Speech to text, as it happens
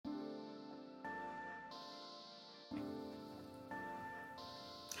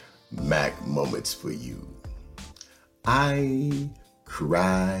Mac moments for you. I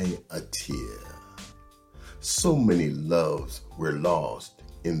cry a tear. So many loves were lost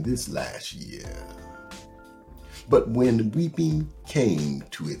in this last year. But when weeping came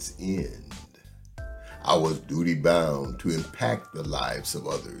to its end, I was duty bound to impact the lives of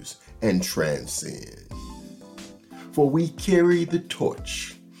others and transcend. For we carry the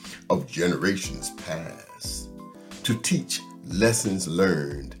torch of generations past to teach lessons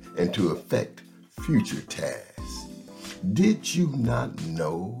learned and to affect future tasks. Did you not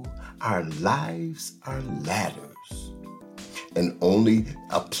know our lives are ladders, and only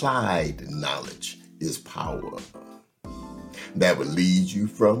applied knowledge is power that will lead you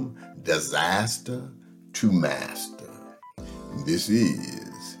from disaster to master? This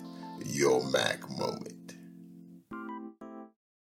is your Mac moment.